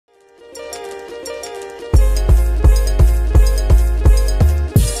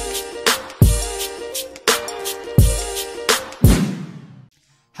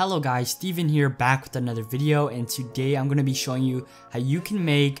Hello guys, Steven here, back with another video, and today I'm going to be showing you how you can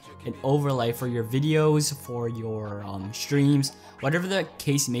make an overlay for your videos, for your streams, whatever the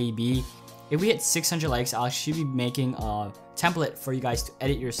case may be. If we hit 600 likes, I'll actually be making a template for you guys to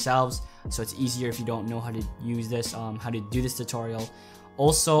edit yourselves, so it's easier if you don't know how to use this, how to do this tutorial.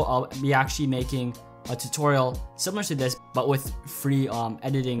 Also, I'll be actually making a tutorial similar to this but with free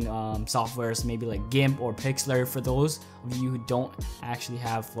editing softwares, maybe like GIMP or Pixlr, for those of you who don't actually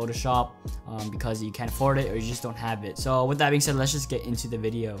have Photoshop because you can't afford it or you just don't have it. So with that being said, let's just get into the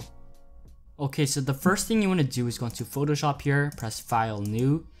video. Okay, so the first thing you want to do is go into Photoshop here, press File,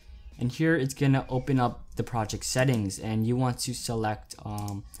 New, and here it's gonna open up the project settings, and you want to select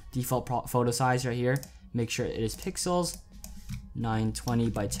default photo size right here. Make sure it is pixels, 920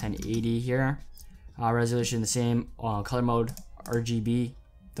 by 1080 here. Resolution the same, color mode RGB,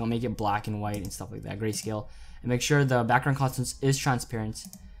 don't make it black and white and stuff like that, grayscale, and make sure the background constants is transparent,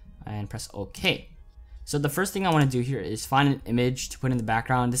 and press OK. So the first thing I want to do here is find an image to put in the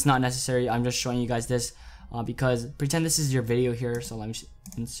background. This is not necessary, I'm just showing you guys this because pretend this is your video here. So let me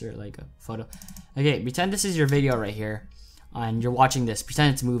insert like a photo. Okay, pretend this is your video right here and you're watching this,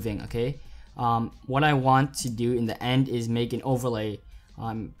 pretend it's moving. Okay, what I want to do in the end is make an overlay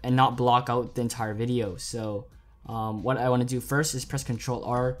and not block out the entire video. So what I want to do first is press Ctrl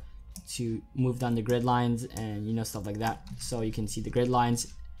R to move down the grid lines and stuff like that, so you can see the grid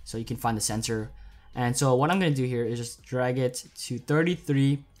lines, so you can find the center. And so what I'm going to do here is just drag it to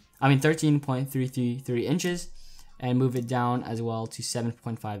 13.333 inches and move it down as well to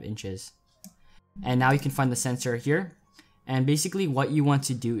 7.5 inches. And now you can find the center here, and basically what you want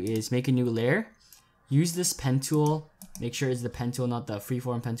to do is make a new layer. Use this pen tool, make sure it's the pen tool, not the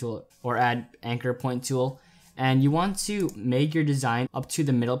freeform pen tool, or add anchor point tool. And you want to make your design up to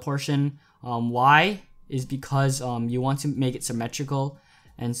the middle portion. Why is because you want to make it symmetrical,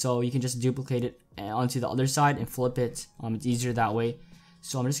 and so you can just duplicate it onto the other side and flip it. It's easier that way.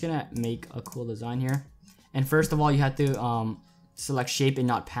 So I'm just gonna make a cool design here. And first of all, you have to select shape and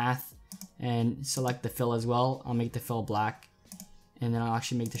not path, and select the fill as well. I'll make the fill black, and then I'll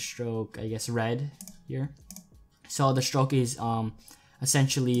actually make the stroke, I guess, red here. So the stroke is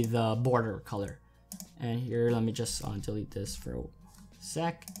essentially the border color. And here, let me just delete this for a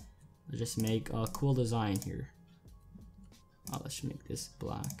sec. Let's just make a cool design here. Let's make this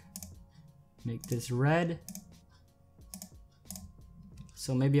black. Make this red.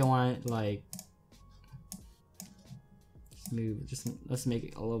 So maybe I want it like smooth. Let's make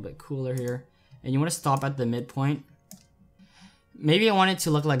it a little bit cooler here. And you want to stop at the midpoint. Maybe I want it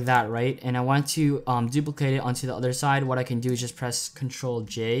to look like that, right? And I want to duplicate it onto the other side. What I can do is just press Ctrl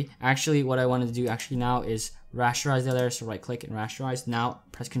J. Actually, what I want to do now is rasterize the layer. So right click and rasterize. Now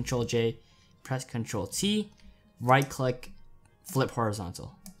press Ctrl J, press Ctrl T, right click, flip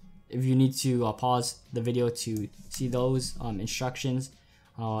horizontal. If you need to pause the video to see those instructions,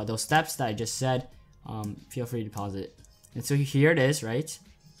 those steps that I just said, feel free to pause it. And so here it is, right?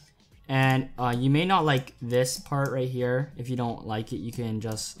 And you may not like this part right here. If you don't like it, you can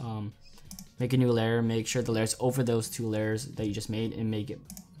just make a new layer, make sure the layer's over those two layers that you just made, and make it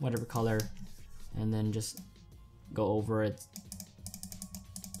whatever color, and then just go over it.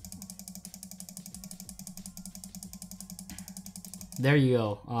 There you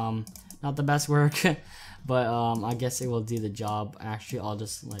go. Not the best work, but I guess it will do the job. Actually, I'll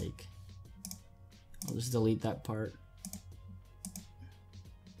just delete that part.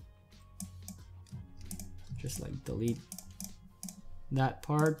 Just like delete that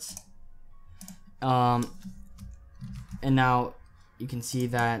part. And now you can see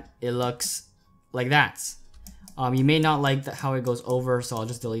that it looks like that. You may not like how it goes over, so I'll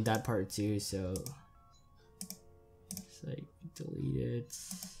just delete that part too. So just like delete it.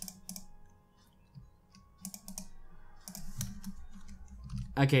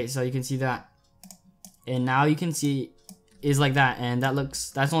 Okay, so you can see that, and now you can see is like that, and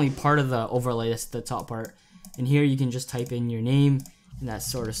that's only part of the overlay. That's the top part. And here you can just type in your name and that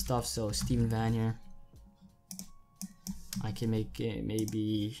sort of stuff. So Steven Van here. I can make it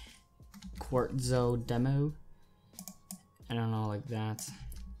maybe Quartzo Demo. I don't know, like that.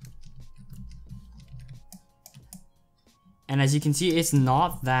 And as you can see, it's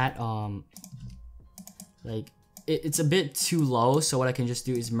not that it's a bit too low. So what I can just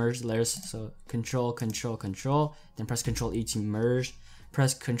do is merge the layers. So Control, Control, Control, then press Control E to merge.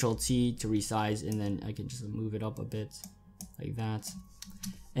 Press Ctrl T to resize, and then I can just move it up a bit like that.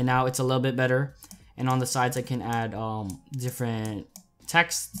 And now it's a little bit better. And on the sides I can add different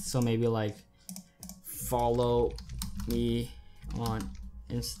text. So maybe like follow me on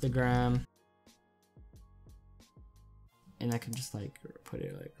Instagram. and I can just like put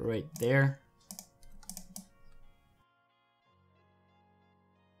it like right there.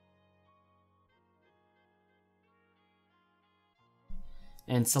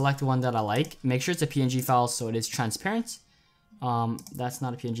 And select one that I like. Make sure it's a PNG file so it is transparent. That's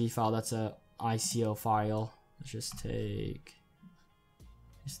not a PNG file, that's a ICO file. Let's just take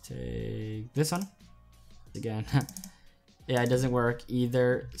this one again. Yeah, it doesn't work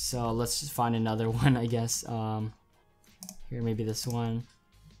either, so let's just find another one, I guess. Here, maybe this one.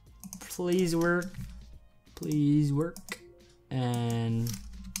 Please work, please work. And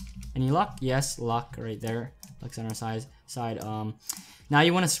any luck? Yes, luck right there. Luck's on our side. Now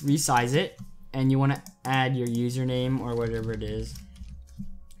you want to resize it, and you want to add your username or whatever it is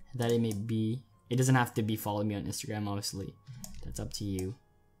that it may be. It doesn't have to be follow me on Instagram, obviously. That's up to you.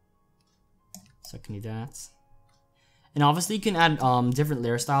 So I can do that. And obviously you can add different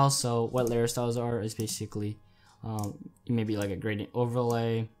layer styles. So what layer styles are is basically maybe like a gradient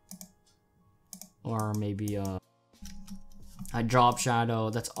overlay, or maybe a drop shadow.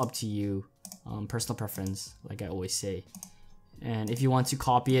 That's up to you. Personal preference, like I always say. And if you want to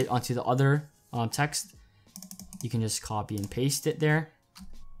copy it onto the other text, you can just copy and paste it there.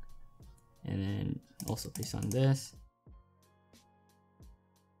 And then also paste on this.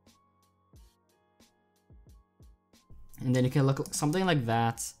 And then you can look something like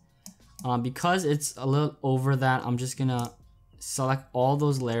that. Because it's a little over that, I'm just gonna select all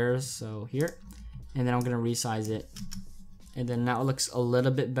those layers. So here, and then I'm gonna resize it. And then now it looks a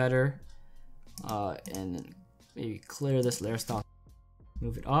little bit better. And then maybe clear this layer style,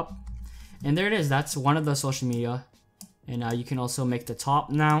 move it up, and there it is. That's one of the social media. And now you can also make the top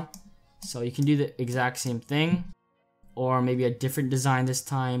now, so you can do the exact same thing, or maybe a different design this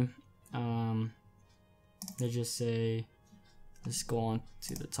time. Let's just say, let's go on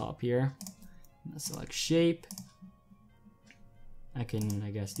to the top here, select shape. I can,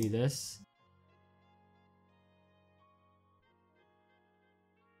 I guess, do this.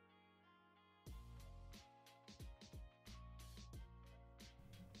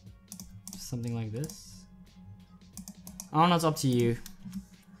 Something like this. I don't know, it's up to you.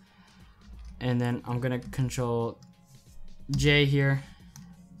 And then I'm gonna control J here,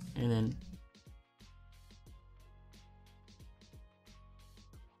 and then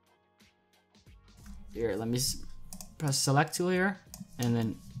here, let me press select tool here, and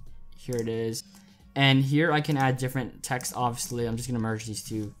then here it is. And here I can add different text. Obviously, I'm just gonna merge these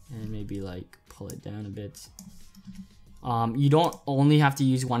two and maybe like pull it down a bit. You don't only have to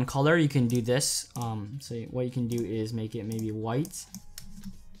use one color, you can do this. So what you can do is make it maybe white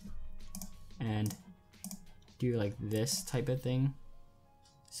and do like this type of thing.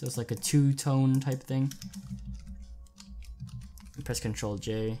 So it's like a two-tone type thing. Press Ctrl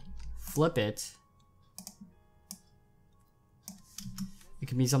J, flip it. It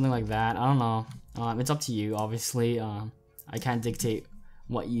could be something like that, I don't know. It's up to you, obviously. I can't dictate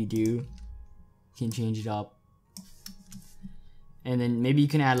what you do. You can change it up. And then maybe you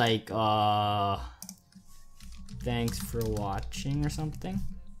can add like thanks for watching or something.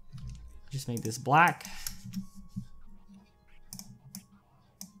 Just make this black.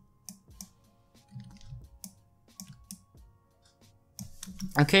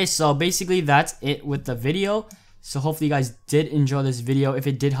 Okay, so basically that's it with the video. So hopefully you guys did enjoy this video. If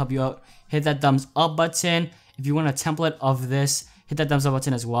it did help you out, hit that thumbs up button. If you want a template of this, hit that thumbs up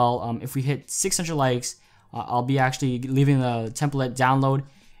button as well. If we hit 600 likes, I'll be actually leaving the template download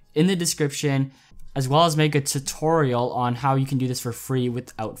in the description, as well as make a tutorial on how you can do this for free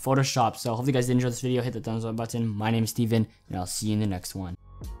without Photoshop. So hopefully you guys did enjoy this video. Hit the thumbs up button. My name is Steven, and I'll see you in the next one.